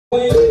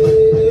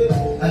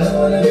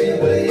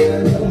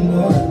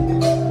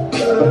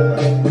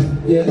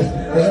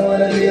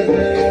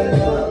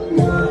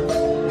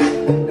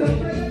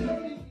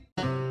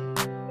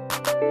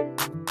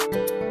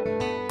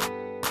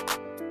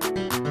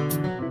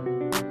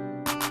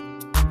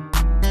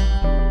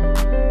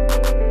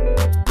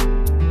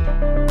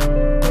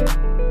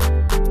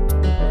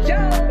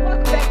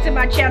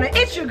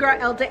It's your girl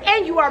Elda,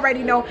 and you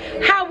already know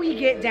how we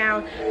get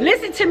down.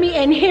 Listen to me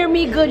and hear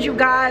me good, you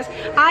guys.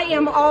 I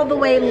am all the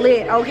way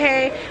lit,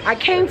 okay? I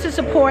came to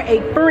support a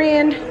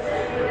friend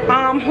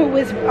who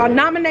is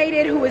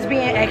nominated, who is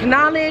being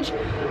acknowledged.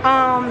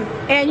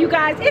 And you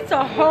guys, it's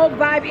a whole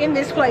vibe in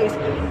this place.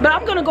 But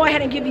I'm gonna go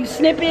ahead and give you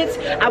snippets.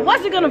 I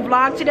wasn't gonna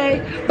vlog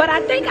today, but I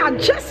think I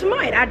just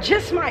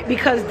might,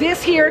 because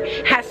this here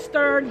has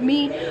stirred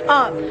me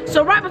up.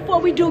 So right before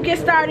we do get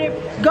started,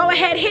 go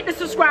ahead, hit the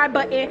subscribe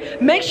button,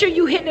 make sure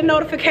you hit the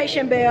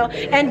notification bell,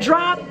 and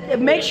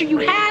make sure you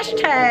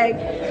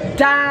hashtag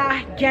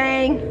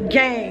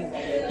DieGangGang.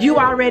 You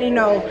already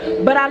know.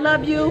 But I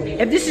love you.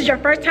 If this is your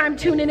first time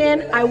tuning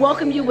in, I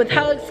welcome you with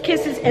hugs,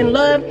 kisses, and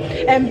love.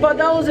 And for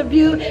those of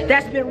you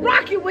that's been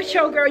rocking with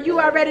your girl, you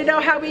already know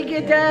how we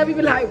get done. We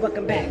be like,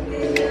 welcome back,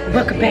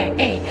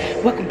 hey,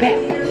 welcome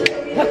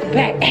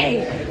back,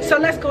 hey. So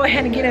let's go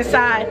ahead and get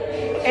inside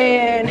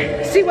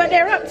and see what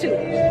they're up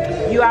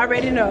to. You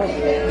already know.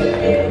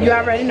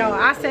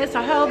 I said it's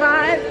a whole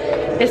vibe.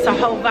 It's a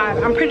whole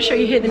vibe. I'm pretty sure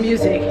you hear the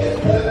music.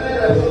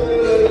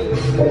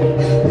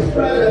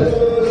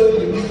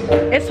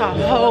 It's a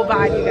whole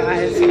vibe, you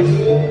guys.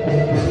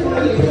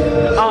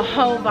 A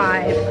whole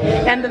vibe.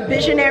 And the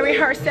visionary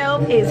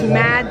herself is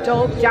mad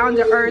dope, down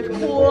to earth,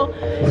 cool,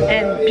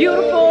 and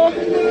beautiful.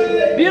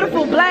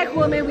 Beautiful black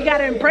woman. We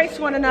gotta embrace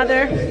one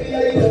another.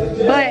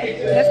 But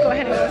let's go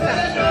ahead and go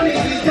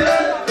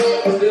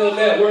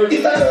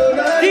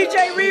inside.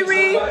 DJ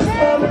Riri.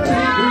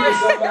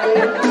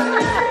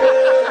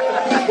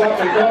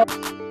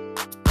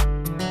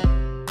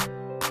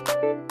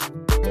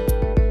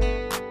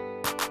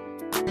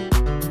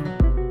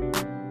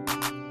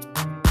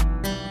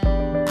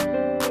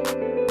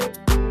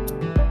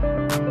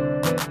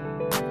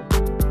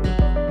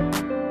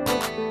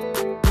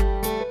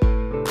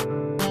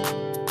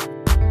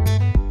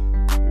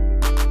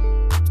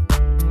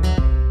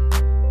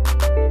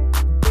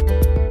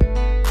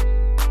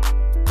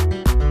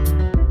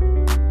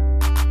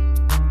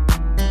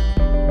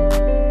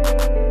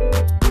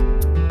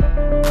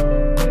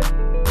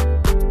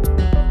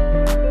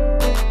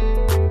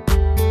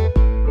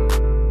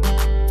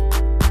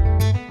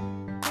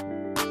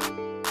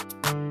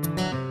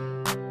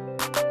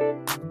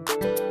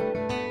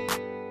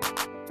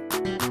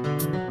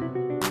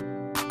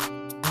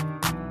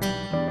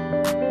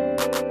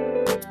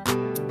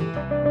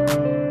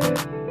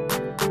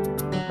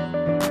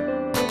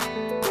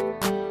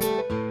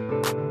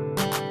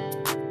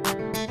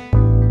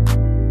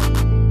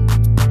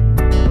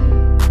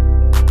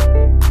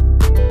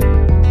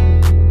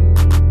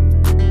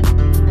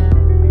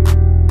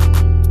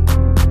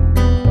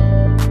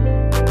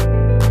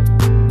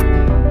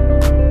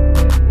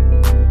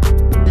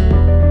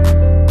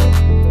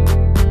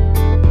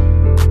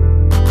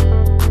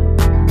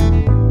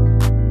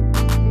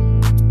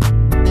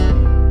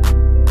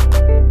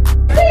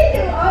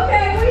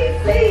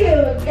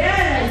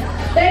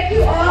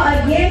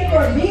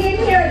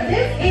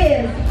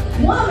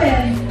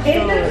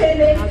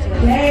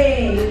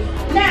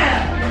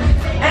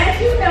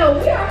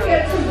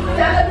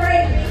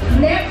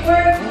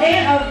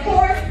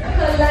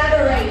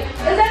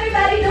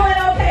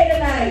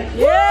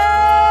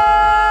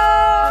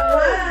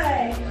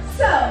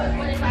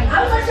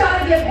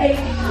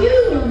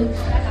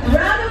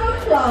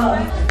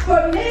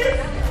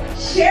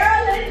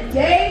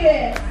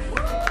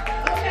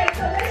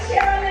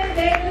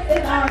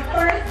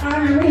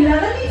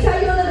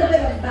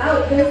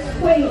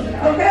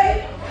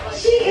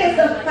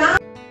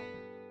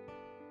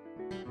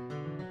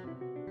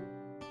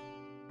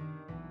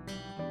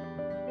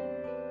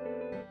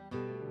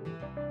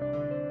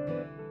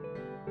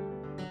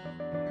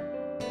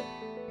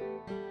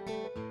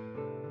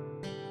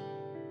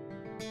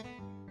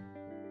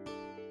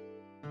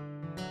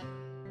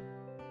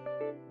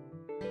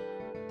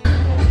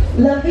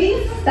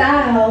 Lovey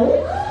style,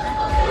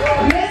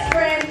 Miss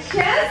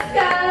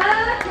Francesca,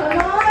 come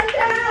on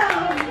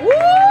down.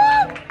 Woo!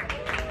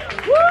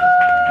 Woo!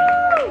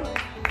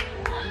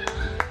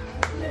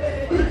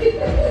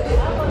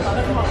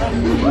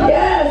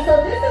 Yeah, so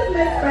this is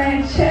Miss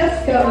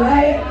Francesca,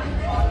 right?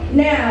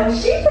 Now,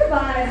 she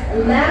provides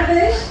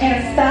lavish and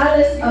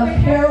stylish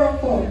apparel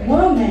for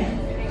women.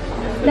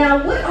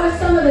 Now, what are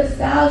some of the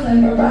styles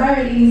and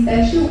varieties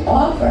that you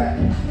offer?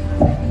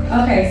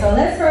 Okay, so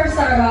let's first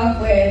start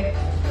off with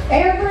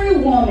every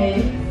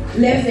woman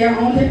lives their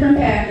own different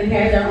path and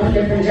has their own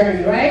different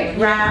journey, right?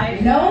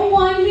 Right. No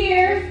one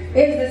here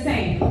is the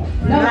same.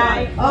 No.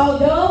 Right.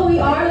 Although we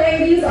are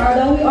ladies,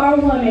 although we are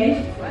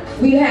women,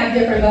 we have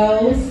different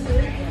goals,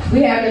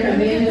 We have different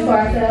visions for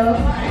ourselves.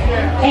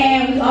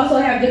 And we also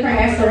have different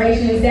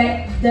aspirations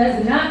that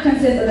does not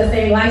consist of the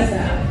same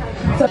lifestyle.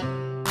 So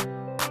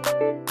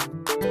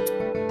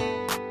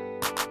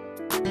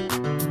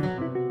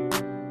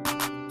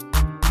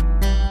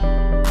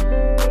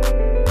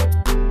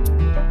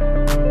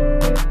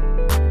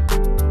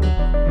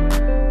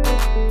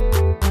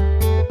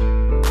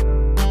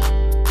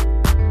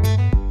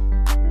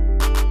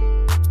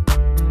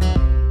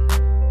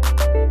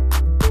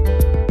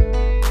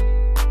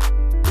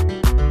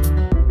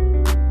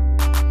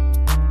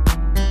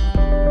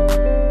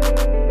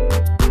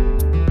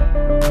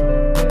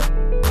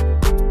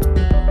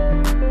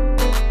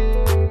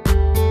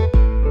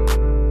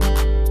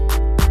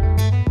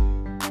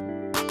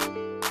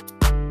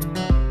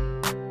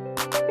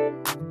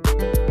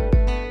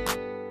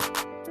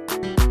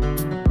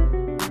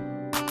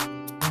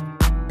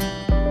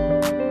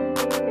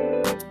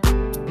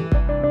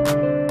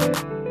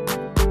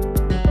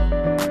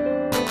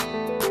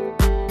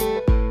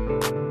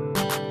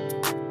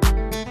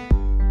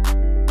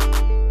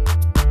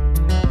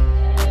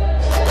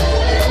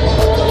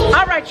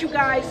you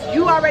guys,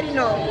 you already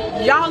know.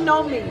 Y'all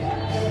know me.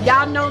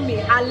 Y'all know me.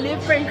 I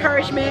live for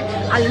encouragement.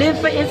 I live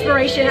for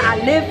inspiration. I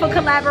live for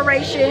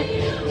collaboration.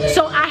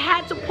 So I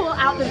had to pull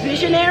out the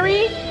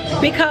visionary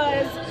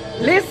because,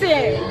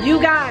 listen,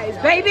 you guys,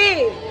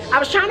 baby, I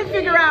was trying to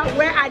figure out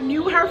where I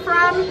knew her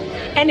from,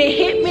 and it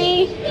hit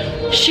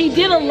me. She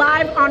did a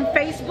live on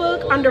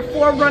Facebook under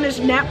Forerunners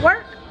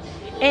Network,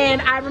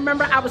 and I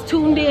remember I was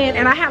tuned in,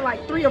 and I had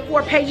like 3 or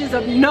 4 pages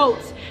of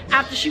notes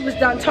after she was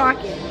done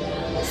talking.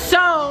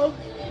 So,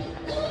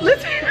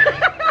 listen,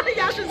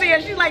 y'all should see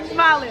her, she's like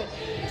smiling.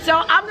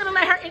 So I'm gonna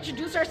let her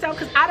introduce herself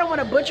because I don't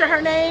want to butcher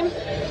her name.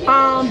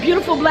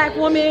 Beautiful black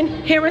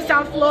woman here in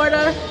South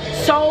Florida.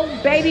 So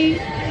baby,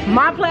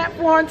 my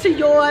platform to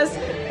yours.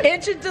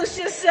 Introduce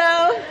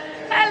yourself.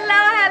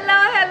 Hello,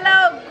 hello,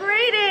 hello.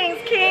 Greetings,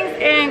 kings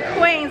and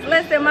queens.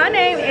 Listen, my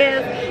name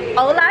is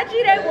Ola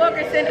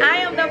Wilkerson. I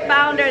am the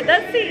founder,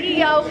 the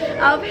CEO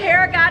of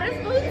Hair Goddess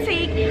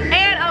Boutique,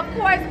 and of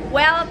course,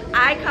 Wealth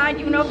Icon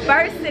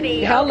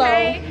University. Hello.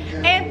 Okay?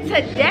 And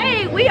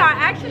today we are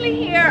actually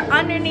here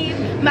underneath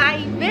my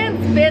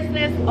events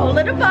business,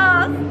 Ola the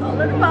Boss.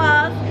 Ola the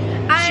Boss.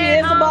 She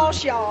is a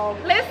boss, y'all.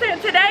 Listen,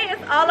 today is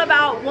all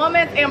about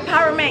women's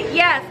empowerment.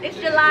 Yes, it's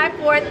July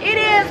 4th. It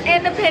is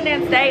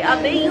Independence Day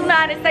of the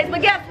United States.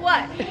 But guess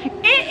what?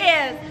 It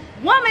is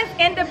Women's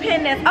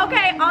Independence.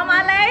 Okay, all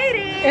my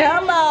ladies.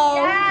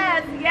 Hello.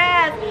 Yes,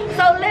 yes.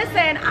 So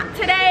listen,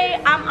 today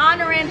I'm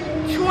honoring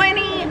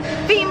 20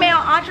 female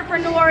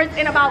entrepreneurs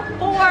and about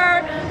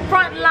 4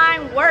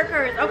 frontline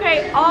workers.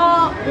 Okay,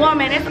 all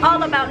women. It's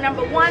all about,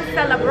 number 1,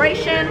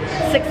 celebration,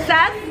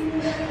 success,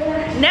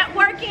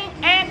 networking,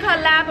 and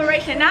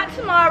collaboration. Not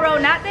tomorrow,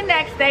 not the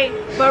next day,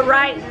 but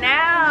right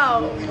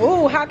now.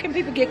 Ooh, how can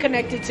people get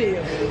connected to you?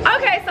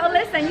 Okay, so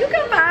listen, you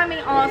can find me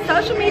on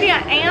social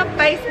media and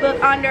Facebook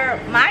under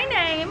my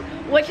name,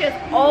 which is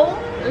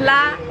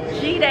Ola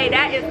Jide.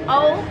 That is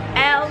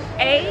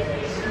O-L-A-J-I-D-E,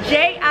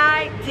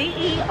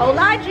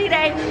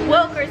 Olajide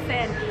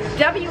Wilkerson,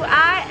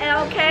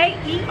 W-I-L-K-E-R-S-O-N.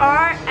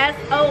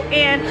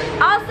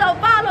 Also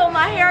follow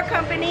my hair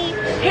company,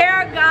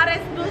 Hair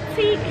Goddess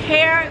Boutique,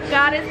 Hair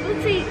Goddess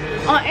Boutique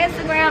on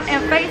Instagram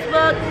and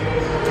Facebook.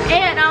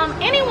 And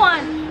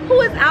anyone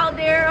who is out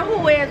there who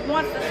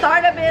wants to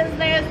start a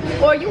business,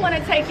 or you want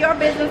to take your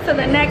business to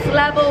the next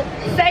level,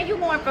 say you're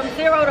going from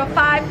 0 to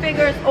 5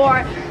 figures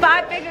or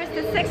 5 figures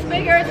to 6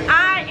 figures,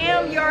 I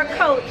am your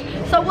coach.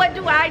 So what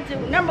do I do?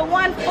 Number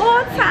 1,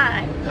 full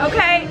time,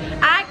 okay?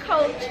 I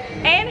coach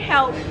and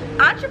help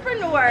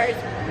entrepreneurs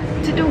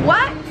to do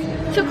what?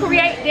 To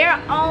create their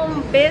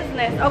own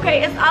business,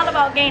 okay? It's all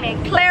about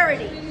gaining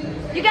clarity.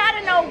 You got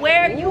to know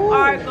where you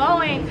are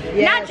going,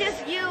 not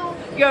just you,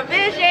 your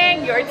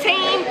vision, your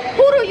team.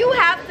 Who do you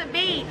have to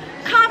be?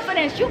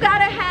 Confidence. You got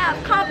to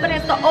have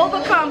confidence to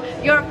overcome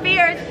your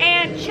fears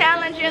and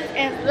challenges.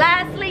 And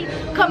lastly,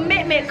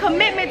 commitment.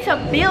 Commitment to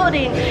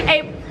building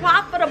a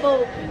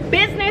profitable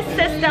business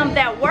system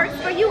that works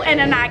for you and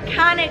an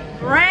iconic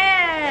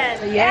brand.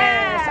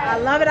 Yes, I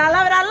love it, I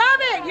love it, I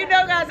love it. You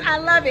know, guys, I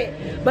love it.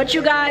 But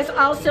you guys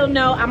also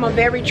know I'm a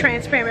very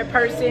transparent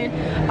person.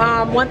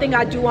 One thing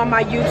I do on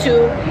my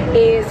YouTube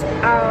is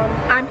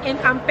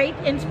I'm faith,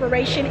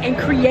 inspiration, and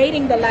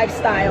creating the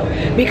lifestyle,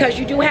 because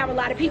you do have a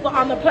lot of people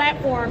on the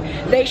platform.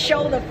 They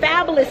show the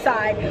fabulous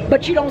side,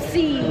 but you don't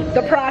see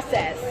the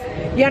process.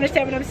 You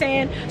understand what I'm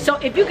saying? So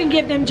if you can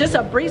give them just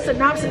a brief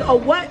synopsis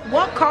of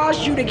what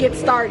caused you to get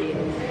started.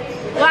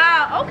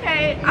 Wow,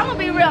 okay. I'm gonna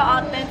be real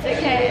authentic,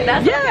 hey.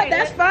 That's okay.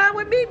 That's fine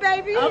with me,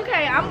 baby.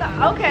 Okay,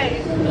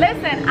 okay.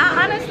 Listen,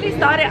 I honestly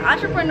started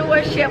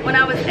entrepreneurship when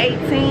I was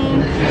 18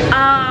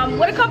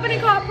 with a company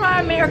called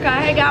Primerica.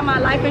 I had got my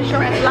life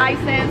insurance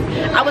license.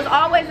 I was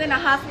always in the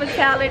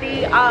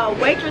hospitality,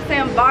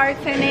 waitressing,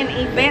 bartending,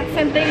 events,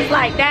 and things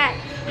like that.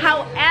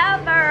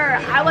 However,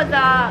 I was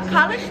a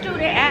college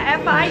student at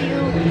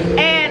FIU,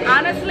 and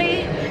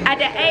honestly, at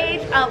the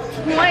age of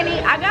 20,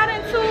 I got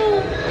into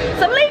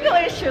some legal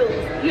issues.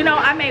 You know,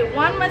 I made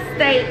one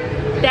mistake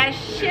that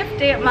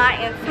shifted my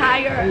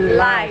entire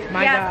life.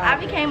 Yes, I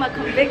became a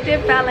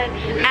convicted felon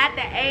at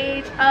the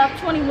age of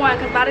 21,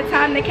 because by the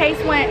time the case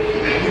went,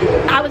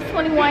 I was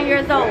 21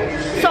 years old.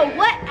 So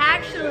what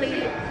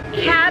actually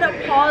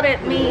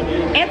catapulted me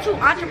into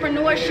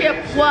entrepreneurship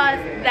was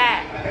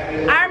that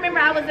I remember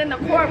I was in the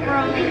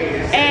courtroom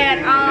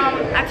and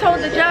I told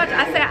the judge,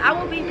 I said, I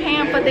will be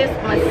paying for this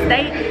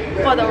mistake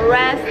for the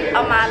rest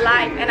of my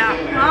life, and I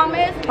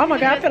promise oh my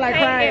God, I feel like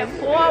crying. It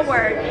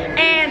forward.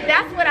 And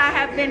that's what I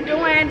have been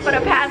doing for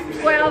the past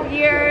 12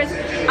 years.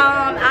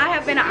 I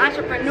have been an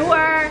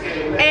entrepreneur,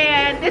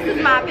 and this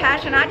is my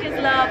passion. I just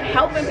love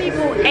helping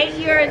people. 8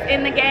 years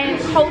in the game,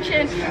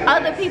 coaching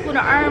other people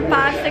to earn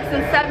 5, 6,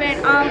 and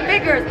 7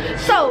 figures.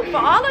 So for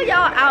all of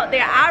y'all out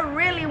there, I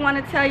really want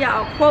to tell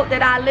y'all a quote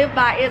that I live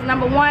by is,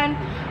 number 1,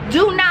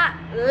 do not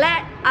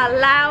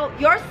allow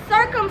your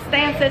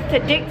circumstances to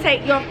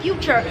dictate your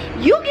future.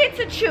 You get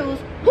to choose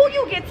who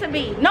you get to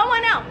be, no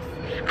one else.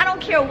 I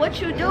don't care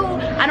what you do.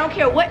 I don't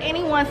care what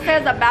anyone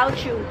says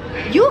about you.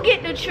 You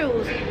get to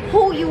choose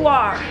who you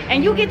are,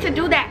 and you get to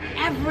do that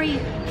every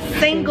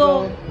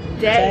single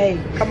day.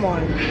 Come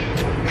on.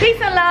 Peace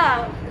and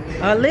love.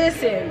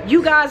 Listen,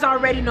 you guys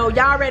already know,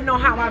 y'all already know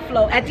how I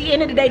flow. At the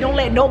end of the day, don't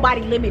let nobody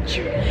limit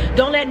you.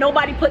 Don't let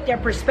nobody put their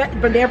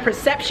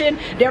perception,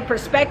 their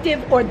perspective,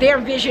 or their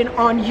vision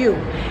on you.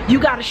 You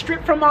got to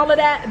strip from all of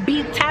that,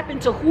 tap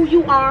into who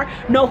you are,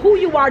 know whose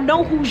you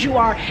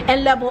are,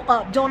 and level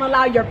up. Don't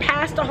allow your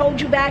past to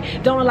hold you back.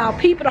 Don't allow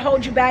people to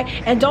hold you back,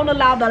 and don't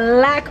allow the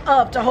lack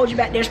of to hold you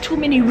back. There's too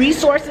many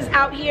resources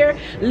out here.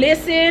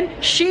 Listen,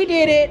 she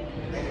did it,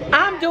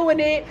 I'm doing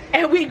it,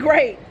 and we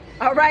great.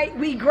 All right,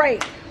 we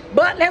great.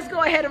 But let's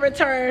go ahead and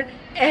return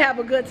and have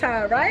a good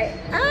time, right?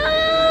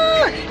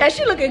 And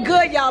she looking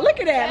good, y'all. Look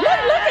at that.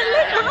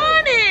 Look,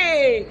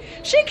 honey.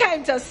 She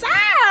came to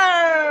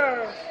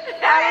serve.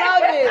 I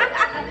love it.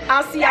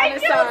 I'll see y'all inside.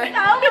 Thank you so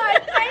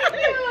much. Thank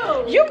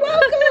you. You're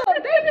welcome.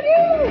 Thank you.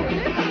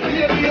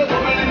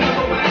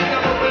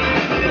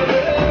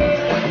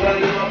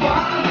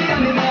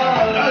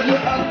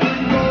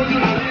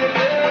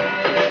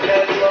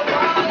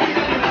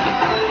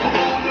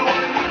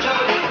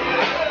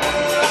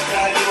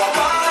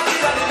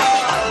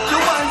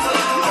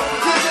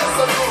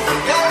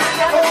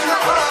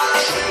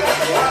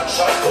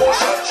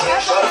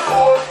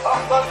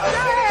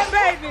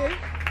 Baby.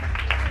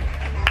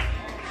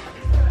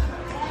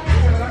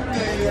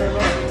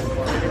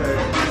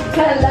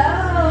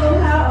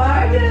 Hello, how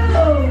are you?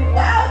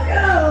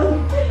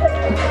 Welcome.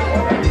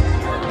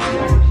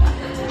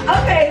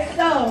 Okay,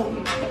 so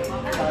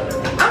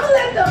I'm gonna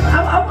let them. I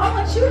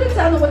want you to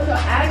tell them what your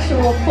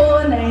actual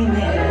full name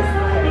is,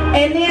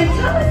 and then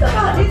tell us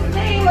about this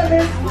name of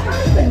this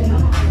company.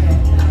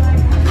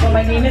 Well,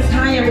 my name is,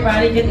 hi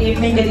everybody, good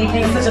evening,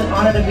 it's such an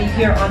honor to be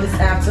here on this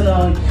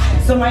afternoon.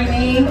 So my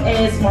name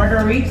is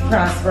Marguerite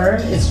Prosper,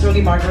 it's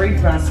truly Marguerite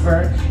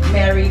Prosper,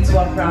 married to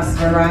a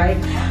Prosper, right?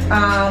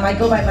 I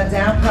go by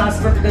Madame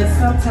Prosper because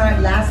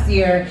sometime last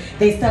year,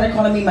 they started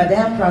calling me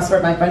Madame Prosper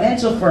at my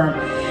financial firm.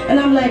 And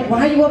I'm like,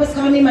 why are you always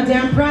calling me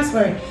Madame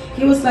Prosper?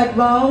 He was like,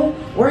 well,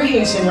 we're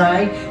Haitian,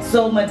 right?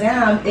 So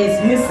Madame is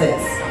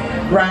Mrs.,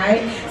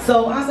 right?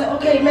 So I was like,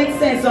 okay, it makes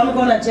sense. So I'm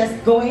gonna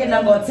just go ahead and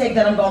I'm gonna take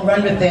that, I'm gonna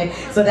run with it.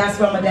 So that's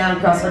where Madame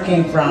Prosper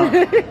came from.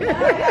 Love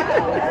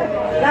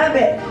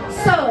it.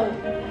 So,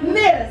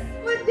 Miss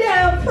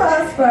Madame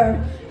Prosper,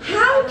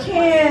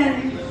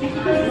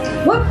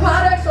 what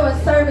products or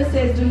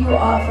services do you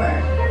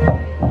offer?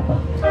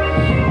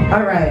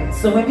 All right,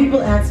 so when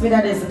people ask me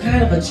that, it's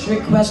kind of a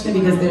trick question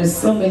because there's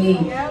so many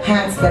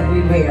hats that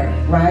we wear,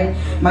 right?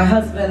 My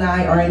husband and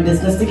I are in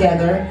business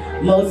together.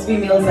 Most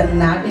females are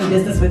not in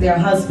business with their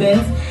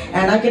husbands,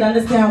 and I can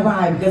understand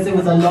why, because it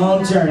was a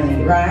long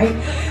journey, right?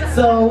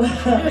 So,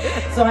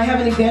 so I have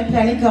an event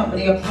planning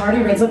company, a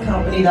party rental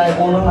company that I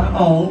own on my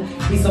own.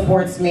 He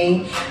supports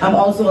me. I'm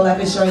also a life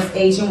insurance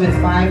agent with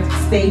 5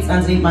 states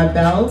underneath my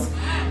belt.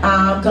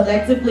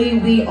 Collectively,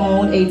 we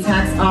own a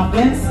tax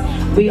office.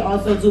 We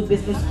also do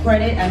business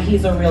credit, and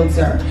he's a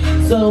realtor.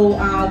 So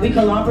we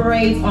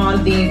collaborate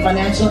on the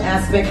financial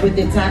aspect with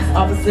the tax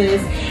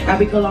offices, and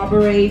we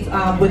collaborate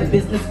with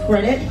business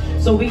credit.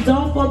 So we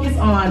don't focus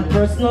on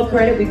personal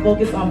credit, we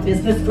focus on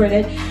business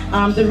credit.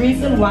 The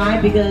reason why,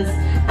 because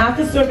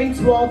after serving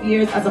 12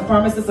 years as a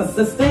pharmacist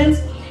assistant,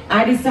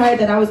 I decided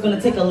that I was going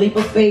to take a leap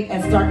of faith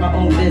and start my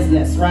own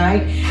business,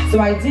 right? So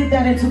I did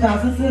that in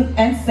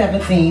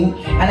 2017,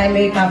 and I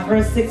made my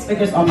first 6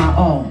 figures on my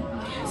own.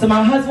 So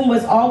my husband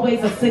was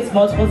always a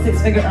multiple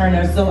six-figure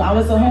earner, so I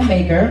was a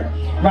homemaker,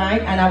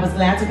 right? And I was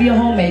glad to be a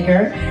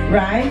homemaker,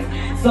 right?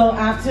 So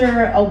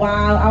after a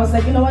while, I was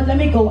like, you know what, let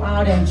me go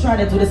out and try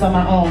to do this on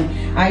my own.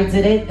 I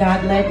did it,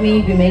 God led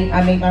me.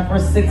 I made my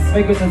first 6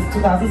 figures in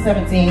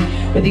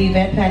 2017 with the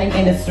event planning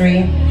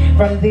industry.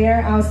 From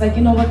there, I was like,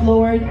 you know what,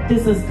 Lord,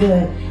 this is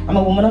good. I'm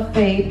a woman of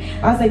faith.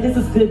 I was like, this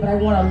is good, but I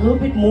want a little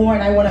bit more,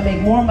 and I want to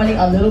make more money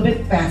a little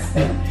bit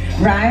faster,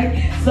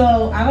 right?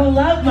 So I don't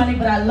love money,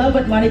 but I love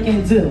what money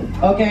can do,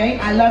 okay?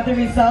 I love the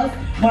results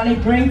money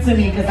brings to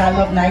me because I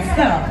love nice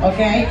stuff,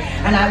 okay?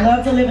 And I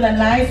love to live in a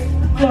nice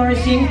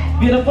flourishing,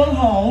 beautiful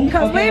home.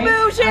 Cause okay? we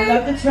bougie. I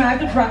love to try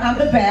the I'm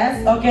the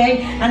best,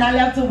 okay? And I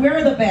love to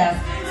wear the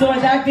best. So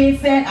with that being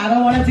said, I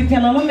don't want to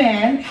depend on a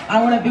man.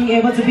 I want to be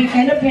able to be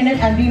independent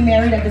and be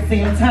married at the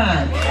same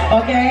time,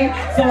 okay?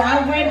 So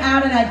I went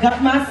out and I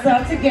got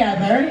myself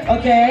together,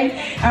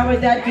 okay? And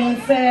with that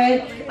being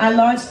said, I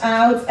launched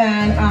out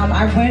and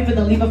I went with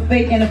a leap of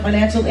faith in the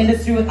financial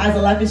industry as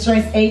a life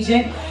insurance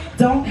agent.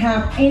 Don't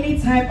have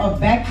any type of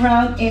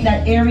background in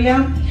that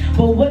area,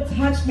 but what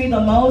touched me the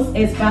most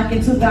is back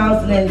in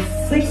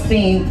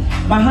 2016,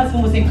 my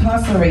husband was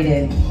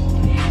incarcerated.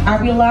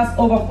 And we lost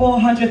over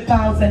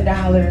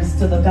 $400,000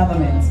 to the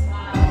government.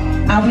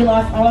 And we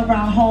lost all of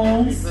our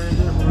homes,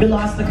 we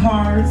lost the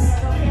cars,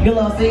 we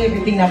lost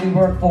everything that we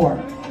worked for,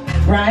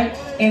 right?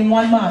 In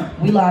 1 month,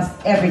 we lost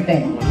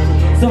everything.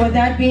 So with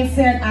that being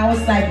said, I was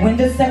like, when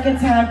the second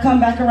time come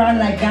back around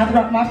and I gather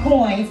up my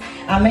coins,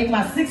 I make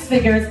my 6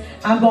 figures,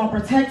 I'm going to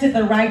protect it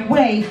the right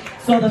way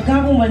so the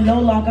government will no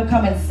longer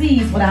come and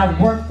seize what I've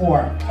worked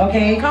for,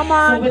 okay? Come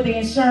on. So with the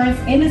insurance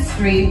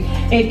industry,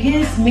 it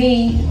gives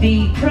me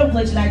the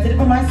privilege, and I did it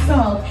for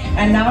myself,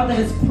 and now that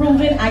it's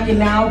proven, I can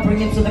now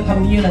bring it to the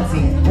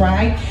community,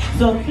 right?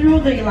 So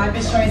through the life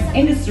insurance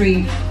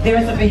industry, there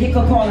is a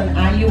vehicle called an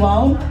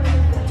IUO.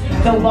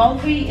 The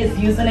wealthy is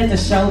using it to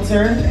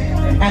shelter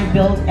and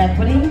build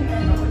equity.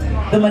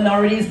 The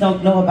minorities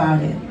don't know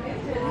about it.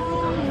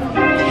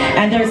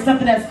 And there's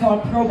something that's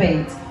called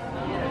probate.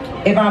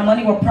 If our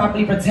money were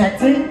properly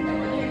protected,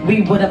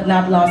 we would have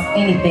not lost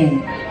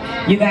anything.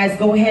 You guys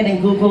go ahead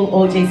and Google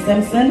O.J.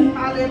 Simpson.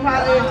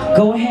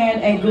 Go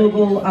ahead and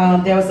Google,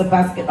 there was a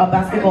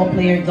basketball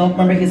player, don't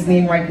remember his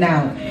name right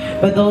now.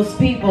 But those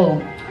people,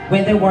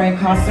 when they were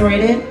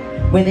incarcerated,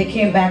 when they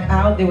came back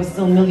out, they were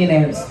still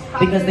millionaires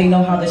because they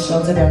know how to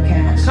shelter their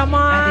cash. Come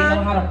on. And they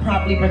know how to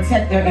properly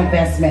protect their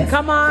investments.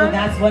 Come on. So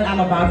that's what I'm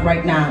about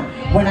right now.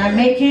 When I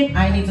make it,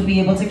 I need to be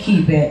able to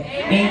keep it.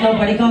 Ain't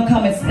nobody gonna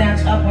come and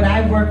snatch up what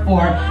I work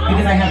for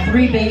because I have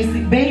 3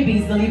 basic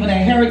babies to leave an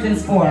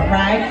inheritance for,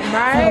 right?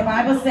 So the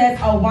Bible says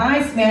a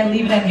wise man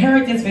leave an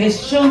inheritance for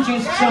his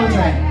children's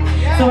children.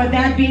 So with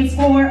that being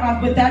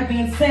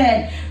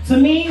said, to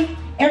me,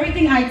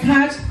 everything I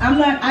touch,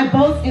 I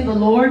boast in the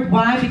Lord.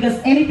 Why? Because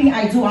anything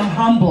I do, I'm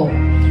humble,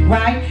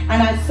 right?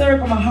 And I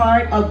serve from a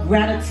heart of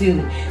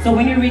gratitude. So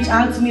when you reach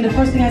out to me, the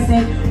first thing I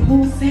said,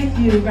 who sent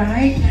you,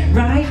 right?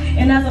 Right?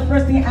 And that's the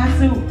first thing I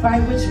ask you, by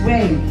which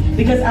way?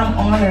 Because I'm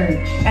honored.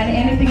 And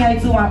anything I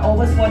do, I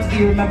always want to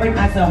be remembered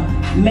as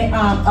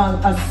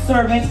a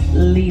servant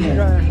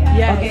leader.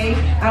 Yes. Okay?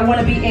 I want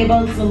to be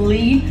able to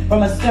lead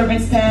from a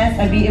servant stance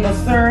and be able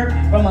to serve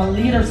from a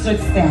leadership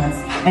stance.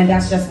 And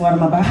that's just what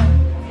I'm about.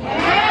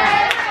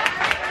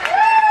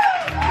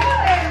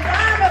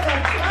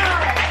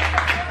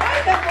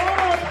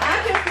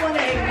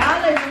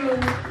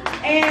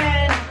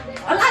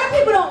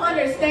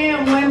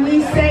 When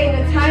we say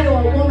the title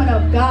of woman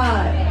of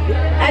God,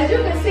 as you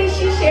can see,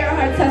 she shared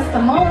her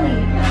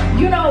testimony,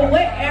 you know,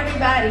 with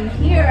everybody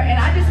here, and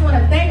I just want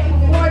to thank you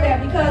for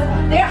that,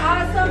 because there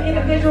are some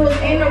individuals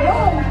in the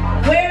room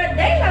where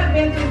they have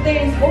been through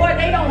things or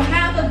they don't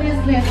have a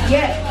business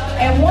yet.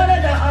 And one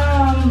of the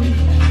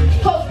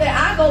quotes that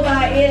I go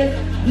by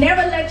is,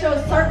 never let your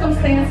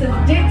circumstances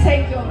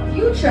dictate your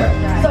future.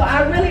 So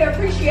I really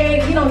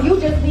appreciate, you know, you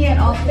just being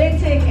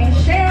authentic and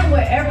sharing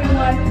with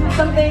everyone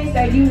some things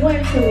that you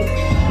went through.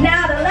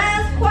 Now the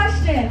last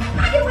question,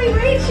 how can we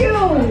reach you?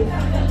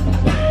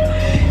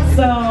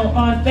 So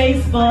on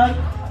Facebook,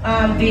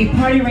 the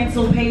party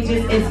rental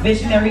pages is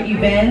Visionary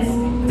Events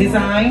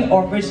Design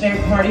or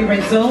Visionary Party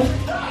Rental.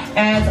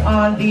 And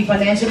on the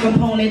financial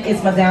component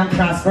is Madame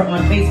Prosper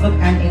on Facebook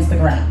and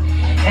Instagram.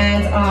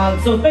 And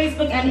so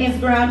Facebook and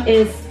Instagram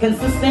is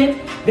consistent,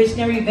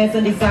 Visionary Events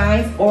and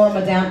Designs, or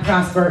Madame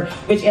Prosper.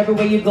 Whichever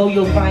way you go,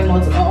 you'll find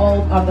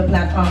all of the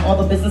platform, all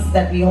the businesses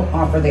that we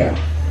offer there.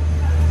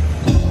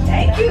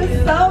 Thank you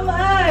so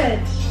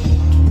much.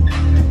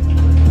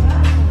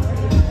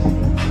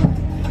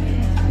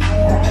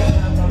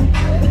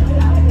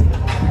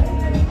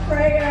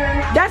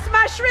 Prayer. That's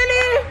my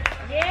Shrilly.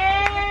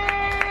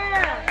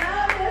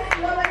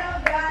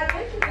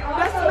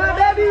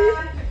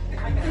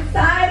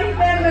 Society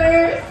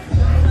members,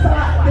 so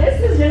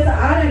this is just an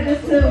honor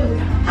just to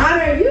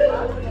honor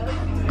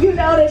you, you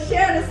know, to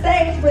share the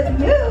stage with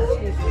you.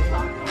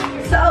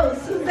 So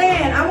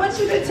Suzane, I want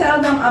you to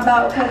tell them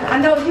about, because I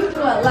know you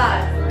do a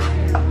lot.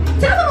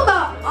 Tell them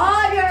about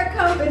all your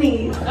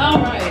companies.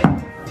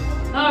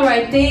 All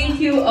right, thank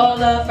you,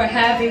 Ola, for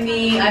having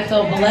me. I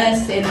feel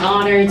blessed and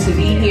honored to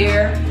be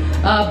here.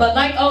 But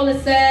like Ola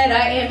said,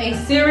 I am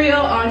a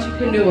serial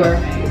entrepreneur.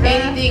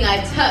 Anything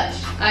I touch,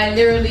 I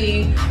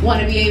literally want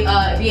to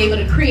be able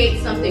to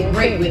create something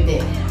great with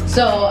it.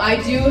 So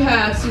I do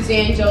have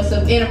Suzane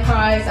Joseph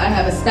Enterprise. I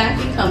have a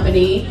staffing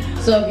company.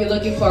 So if you're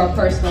looking for a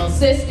personal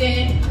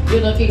assistant, you're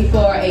looking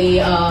for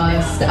a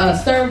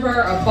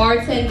server, a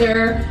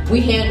bartender, we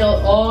handle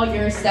all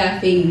your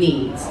staffing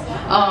needs.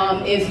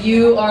 If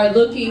you are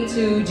looking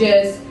to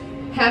just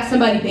have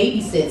somebody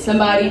babysit,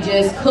 somebody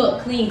just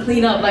cook,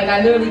 clean up. Like,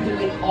 I literally do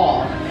it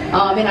all.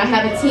 And I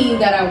have a team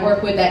that I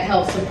work with that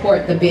helps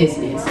support the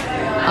business.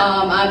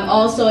 I'm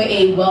also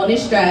a wellness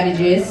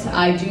strategist.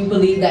 I do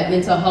believe that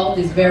mental health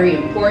is very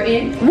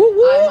important.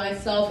 I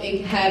myself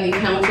have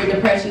encountered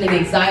depression and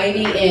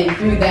anxiety, and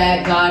through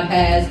that, God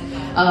has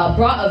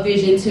brought a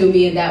vision to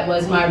me, and that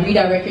was my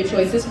Redirect Your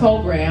Choices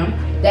program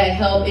that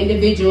help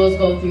individuals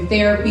go through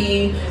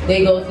therapy,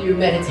 they go through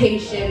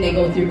meditation, they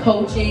go through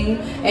coaching,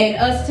 and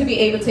us to be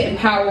able to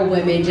empower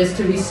women just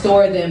to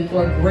restore them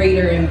for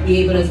greater and be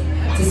able to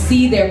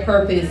see their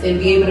purpose and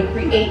be able to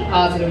create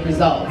positive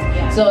results.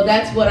 So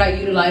that's what I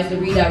utilize, the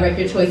Redirect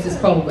Your Choices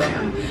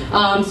program.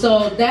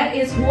 So that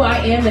is who I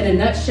am in a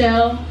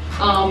nutshell.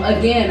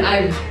 Again,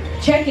 I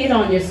check in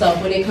on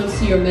yourself when it comes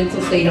to your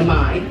mental state of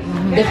mind.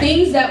 The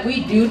things that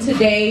we do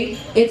today,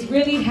 it's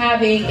really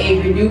having a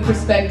renewed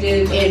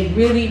perspective and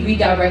really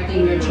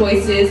redirecting your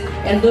choices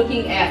and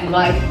looking at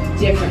life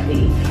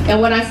differently. And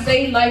when I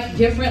say life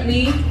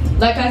differently,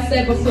 like I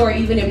said before,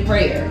 even in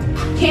prayer,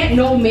 can't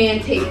no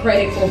man take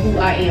credit for who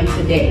I am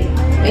today.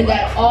 And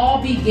that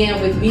all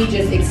began with me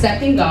just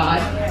accepting God,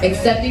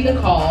 accepting the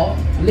call,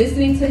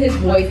 listening to his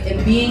voice,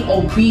 and being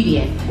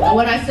obedient. And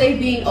when I say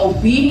being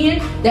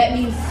obedient, that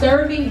means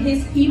serving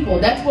his people.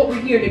 That's what we're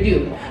here to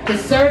do. To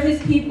serve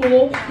his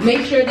people,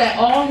 make sure that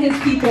all his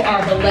people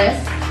are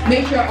blessed,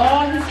 make sure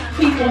all his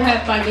people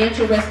have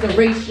financial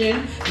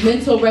restoration,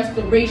 mental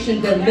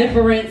restoration,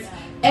 deliverance.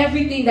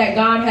 Everything that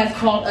God has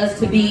called us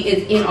to be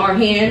is in our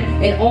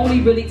hand. It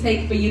only really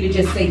takes for you to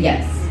just say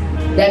yes.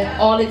 That's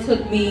all it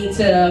took me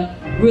to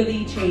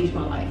really change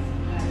my life.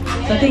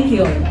 So thank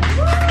you.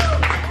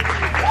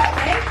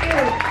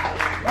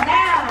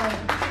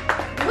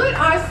 What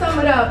are some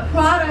of the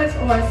products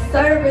or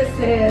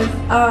services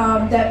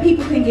that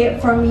people can get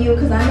from you?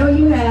 Because I know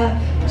you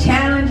have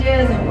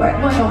challenges and work.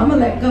 Well, no, I'm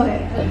gonna go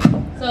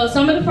ahead. So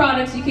some of the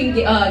products you can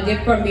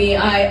get from me,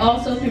 I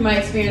also, through my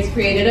experience,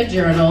 created a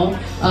journal.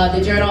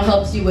 The journal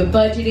helps you with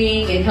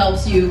budgeting. It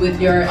helps you with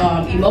your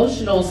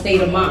emotional state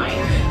of mind.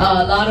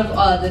 A lot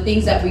of the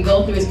things that we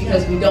go through is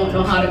because we don't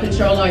know how to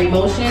control our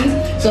emotions.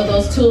 So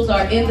those tools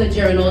are in the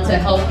journal to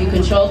help you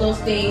control those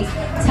things,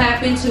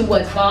 tap into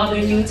what's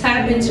bothering you,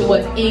 tap into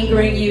what's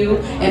angering you,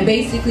 and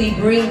basically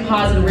bring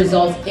positive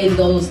results in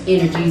those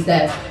energies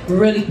that's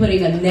really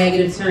putting a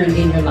negative turn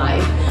in your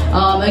life.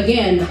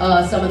 Again,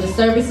 some of the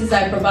services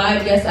I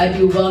provide, yes, I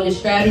do wellness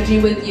strategy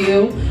with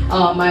you.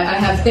 I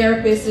have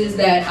therapists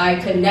that I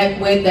connect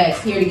with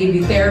that's here to give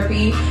you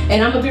therapy.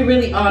 And I'm going to be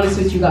really honest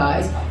with you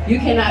guys. You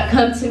cannot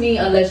come to me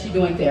unless you're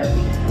doing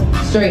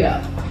therapy. Straight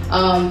up.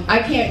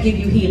 I can't give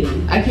you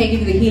healing. I can't give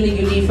you the healing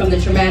you need from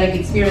the traumatic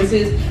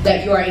experiences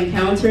that you are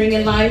encountering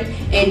in life,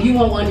 and you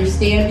won't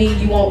understand me,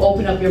 you won't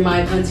open up your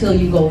mind until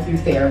you go through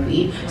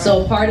therapy.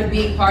 So part of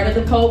being part of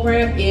the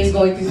program is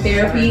going through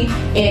therapy,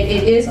 and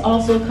it is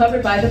also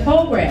covered by the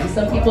program.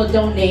 Some people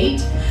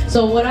donate.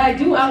 So what I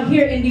do out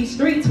here in these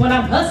streets when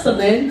I'm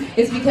hustling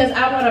is because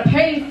I want to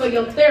pay for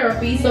your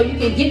therapy so you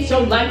can get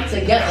your life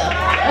together.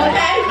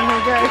 Okay?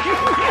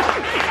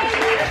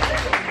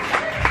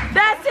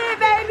 That's it,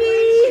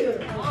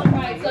 baby.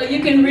 Alright, so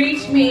you can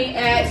reach me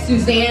at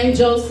Suzane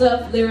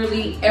Joseph,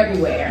 literally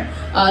everywhere.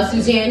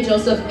 Suzane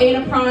Joseph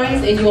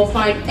Enterprise, and you will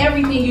find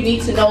everything you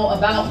need to know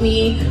about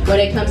me when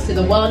it comes to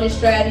the wellness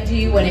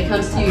strategy, when it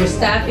comes to your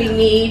staffing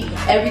need.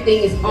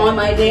 Everything is on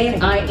my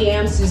name. I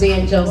am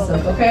Suzane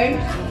Joseph, okay?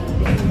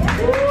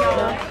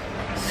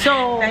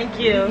 So, thank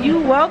you.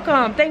 You're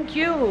welcome. Thank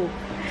you.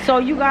 So,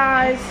 you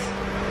guys,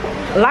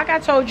 like I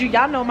told you,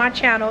 y'all know my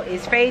channel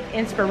is faith,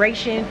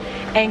 inspiration,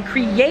 and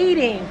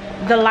creating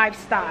the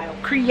lifestyle.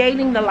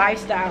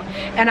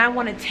 And I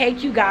want to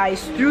take you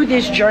guys through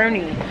this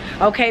journey,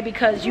 okay?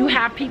 Because you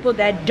have people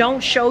that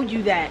don't show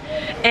you that,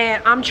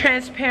 and I'm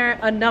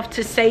transparent enough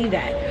to say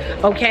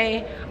that,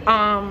 okay?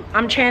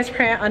 I'm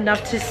transparent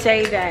enough to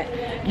say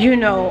that, you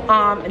know,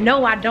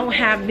 no, I don't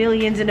have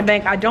millions in the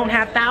bank. I don't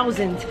have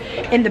thousands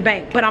in the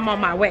bank, but I'm on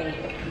my way,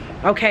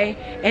 okay?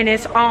 And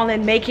it's all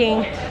in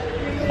making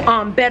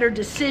better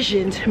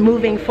decisions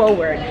moving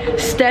forward,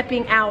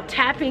 stepping out,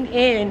 tapping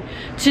in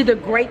to the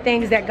great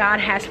things that God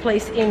has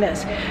placed in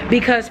us.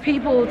 Because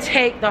people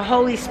take the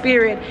Holy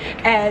Spirit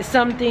as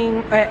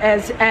something,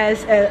 as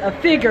a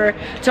figure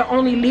to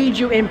only lead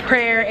you in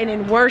prayer and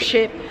in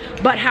worship.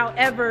 But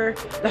however,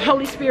 the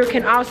Holy Spirit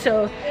can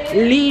also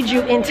lead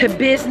you into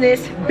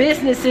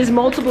businesses,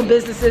 multiple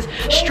businesses,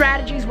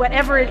 strategies,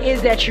 whatever it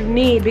is that you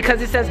need.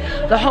 Because it says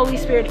the Holy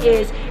Spirit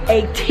is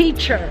a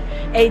teacher.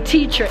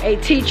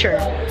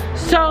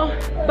 So,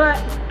 but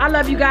I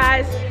love you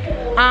guys.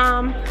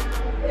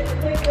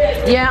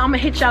 Yeah, I'm gonna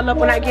hit y'all up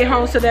when I get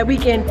home so that we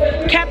can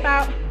cap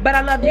out. But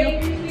I love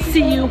you.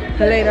 See you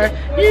later.